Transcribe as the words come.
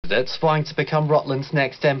candidates vying to become Rutland's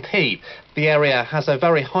next MP. The area has a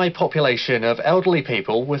very high population of elderly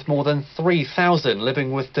people, with more than 3,000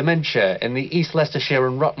 living with dementia in the East Leicestershire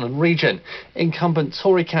and Rutland region. Incumbent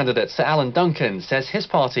Tory candidate Sir Alan Duncan says his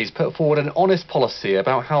party's put forward an honest policy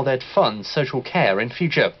about how they'd fund social care in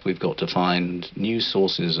future. We've got to find new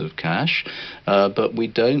sources of cash, but we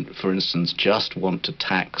don't, for instance, just want to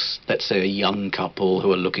tax, let's say, a young couple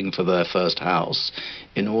who are looking for their first house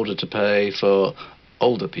in order to pay for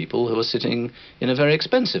older people who are sitting in a very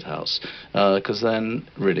expensive house, because then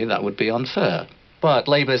really that would be unfair. But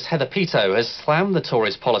Labour's Heather Peto has slammed the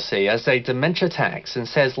Tories' policy as a dementia tax and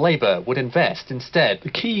says Labour would invest instead. The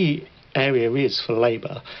key area is for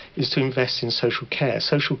Labour is to invest in social care.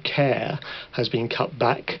 Social care has been cut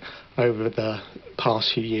back over the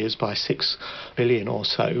past few years by 6 billion or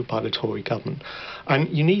so by the Tory government. And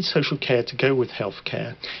you need social care to go with health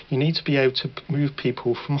care. You need to be able to move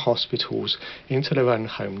people from hospitals into their own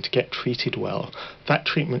home to get treated well. That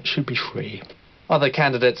treatment should be free. Other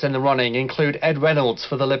candidates in the running include Ed Reynolds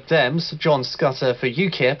for the Lib Dems, John Scudder for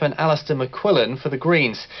UKIP and Alistair McQuillan for the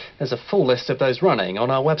Greens. There's a full list of those running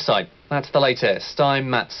on our website. That's the latest. I'm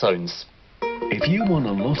Matt Soanes. If you won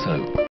a lotto